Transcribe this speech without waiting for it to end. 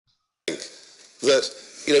that,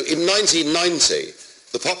 you know, in 1990,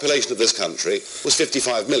 the population of this country was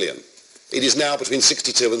 55 million. It is now between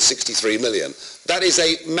 62 and 63 million. That is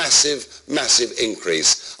a massive, massive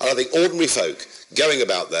increase. And I think ordinary folk going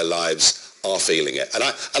about their lives are feeling it. And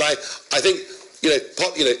I think,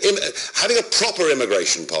 having a proper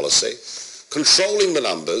immigration policy, controlling the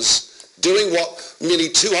numbers, doing what nearly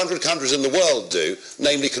 200 countries in the world do,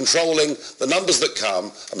 namely controlling the numbers that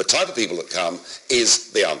come and the type of people that come,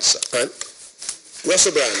 is the answer. Right.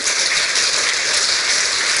 Russell Brand.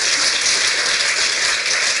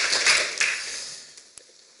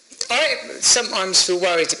 I sometimes feel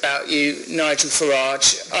worried about you, Nigel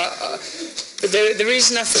Farage. The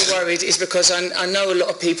reason I feel worried is because I know a lot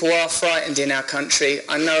of people are frightened in our country.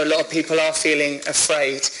 I know a lot of people are feeling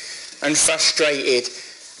afraid and frustrated.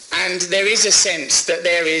 And there is a sense that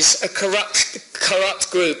there is a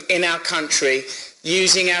corrupt group in our country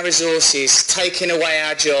using our resources, taking away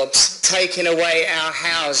our jobs, taking away our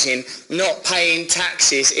housing, not paying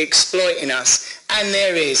taxes, exploiting us. And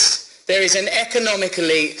there is an economic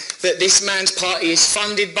elite that this man's party is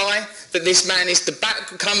funded by, that this man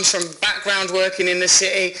comes from background working in the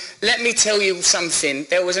city. Let me tell you something.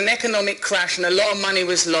 There was an economic crash and a lot of money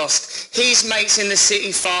was lost. His mates in the city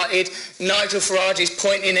farted. Nigel Farage is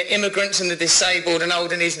pointing at immigrants and the disabled and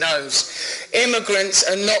holding his nose. Immigrants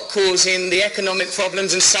are not causing the economic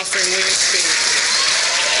problems and suffering we experience.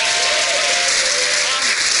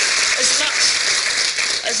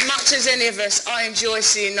 As much as any of us, I enjoy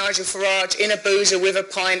seeing Nigel Farage in a boozer with a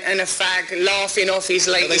pint and a fag, laughing off his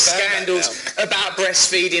latest scandals about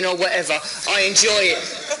breastfeeding or whatever. I enjoy it.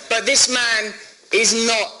 But this man is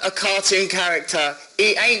not a cartoon character.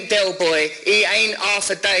 He ain't Del Boy. He ain't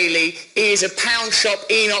Arthur Daly. He is a pound shop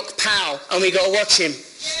Enoch Powell, and we got to watch him.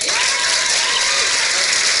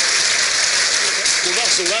 Well,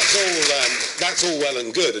 Russell, that's all well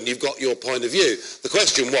and good, and you've got your point of view. The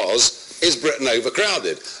question was, is Britain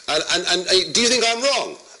overcrowded? And do you think I'm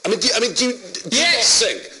wrong? Do you not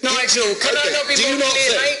think? Nigel, can I not be more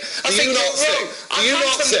clear, mate? I think you're wrong. Do you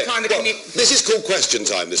not think? This is called Question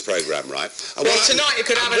Time, this programme, right? And well, tonight you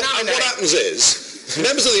could have another night. And what happens is,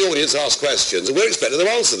 members of the audience ask questions, and we're expected to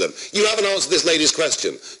answer them. You haven't answered this lady's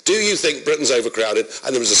question. Do you think Britain's overcrowded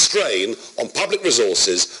and there is a strain on public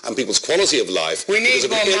resources and people's quality of life? We need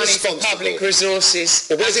more money for public resources.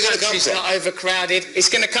 Well, where's it going to come from? It's not overcrowded. It's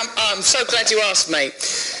going to come... I'm so glad you asked, mate.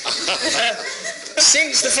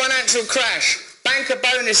 Since the financial crash, banker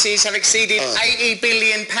bonuses have exceeded £80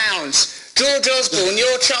 billion. George Osborne,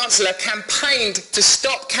 your Chancellor, campaigned to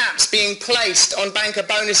stop caps being placed on banker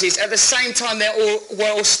bonuses. At the same time, there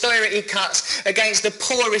were austerity cuts against the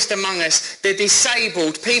poorest among us, the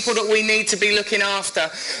disabled, people that we need to be looking after.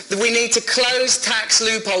 We need to close tax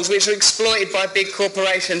loopholes which are exploited by big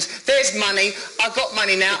corporations. There's money. I've got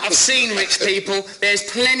money now. I've seen rich people. There's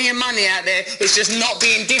plenty of money out there. It's just not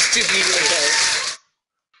being distributed.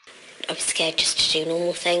 I was scared just to do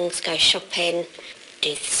normal things, go shopping,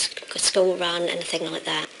 do the school run, anything like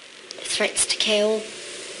that. Threats to kill.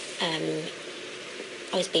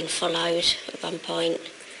 I was being followed at one point.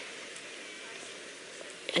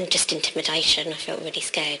 And just intimidation. I felt really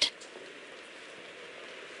scared.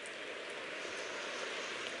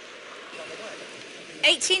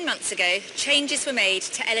 "18 months ago, changes were made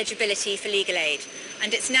to eligibility for legal aid,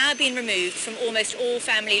 and it's now been removed from almost all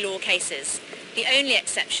family law cases. The only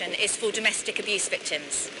exception is for domestic abuse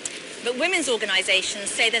victims. But women's organisations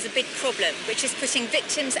say there's a big problem, which is putting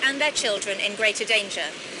victims and their children in greater danger.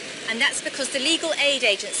 And that's because the Legal Aid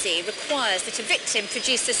Agency requires that a victim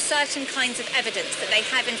produces certain kinds of evidence that they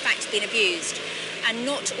have in fact been abused, and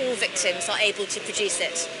not all victims are able to produce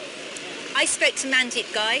it. I spoke to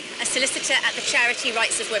Mandeep Ghai, a solicitor at the charity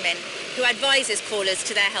Rights of Women, who advises callers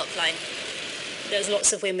to their helpline. There's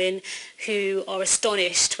lots of women who are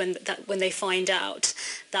astonished when they find out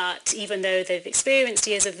that even though they've experienced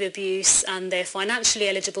years of abuse and they're financially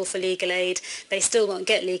eligible for legal aid, they still won't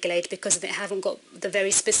get legal aid because they haven't got the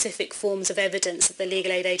very specific forms of evidence that the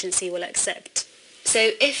legal aid agency will accept.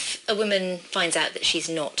 So if a woman finds out that she's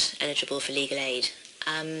not eligible for legal aid,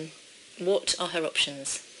 what are her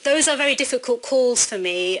options? Those are very difficult calls for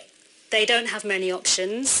me. They don't have many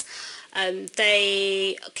options.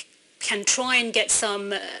 They can try and get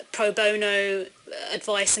some pro bono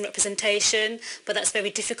advice and representation, but that's very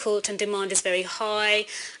difficult and demand is very high,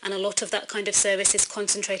 and a lot of that kind of service is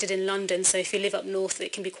concentrated in London, so if you live up north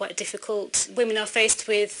it can be quite difficult. Women are faced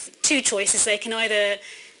with two choices. They can either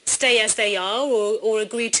stay as they are or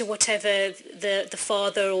agree to whatever the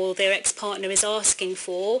father or their ex-partner is asking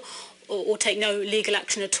for, or take no legal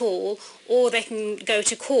action at all, or they can go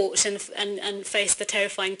to court and face the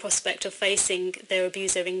terrifying prospect of facing their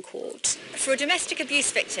abuser in court. For a domestic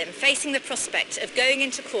abuse victim facing the prospect of going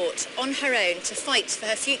into court on her own to fight for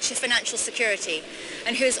her future financial security,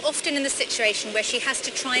 and who is often in the situation where she has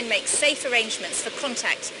to try and make safe arrangements for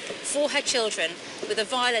contact for her children with a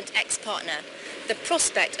violent ex-partner, the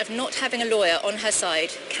prospect of not having a lawyer on her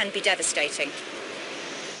side can be devastating.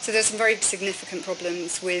 So there's some very significant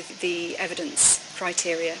problems with the evidence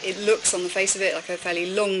criteria. It looks on the face of it like a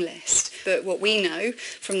fairly long list, but what we know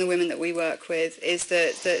from the women that we work with is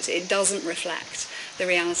that it doesn't reflect the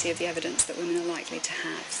reality of the evidence that women are likely to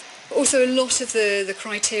have. Also, a lot of the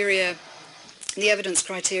criteria, the evidence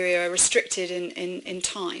criteria, are restricted in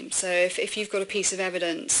time. So if you've got a piece of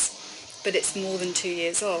evidence but it's more than 2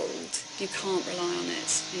 years old, you can't rely on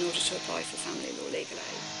it in order to apply for family law legal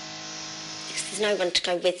aid. There's no one to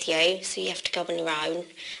go with you, so you have to go on your own.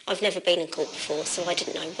 I've never been in court before, so I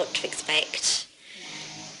didn't know what to expect.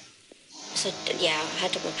 So yeah, I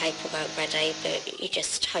had all my paperwork ready, but you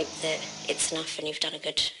just hope that it's enough and you've done a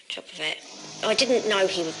good job of it. I didn't know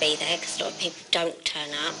he would be there because a lot of people don't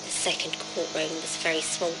turn up. The second courtroom was a very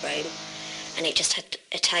small room and it just had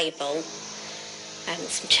a table,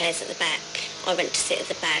 some chairs at the back. I went to sit at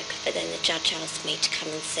the back, but then the judge asked me to come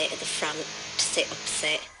and sit at the front, to sit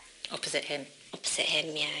opposite. Opposite him? Opposite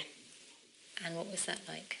him, yeah. And what was that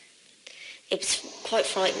like? It was quite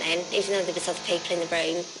frightening, even though there was other people in the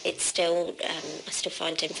room. It's still, I still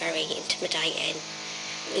find him very intimidating.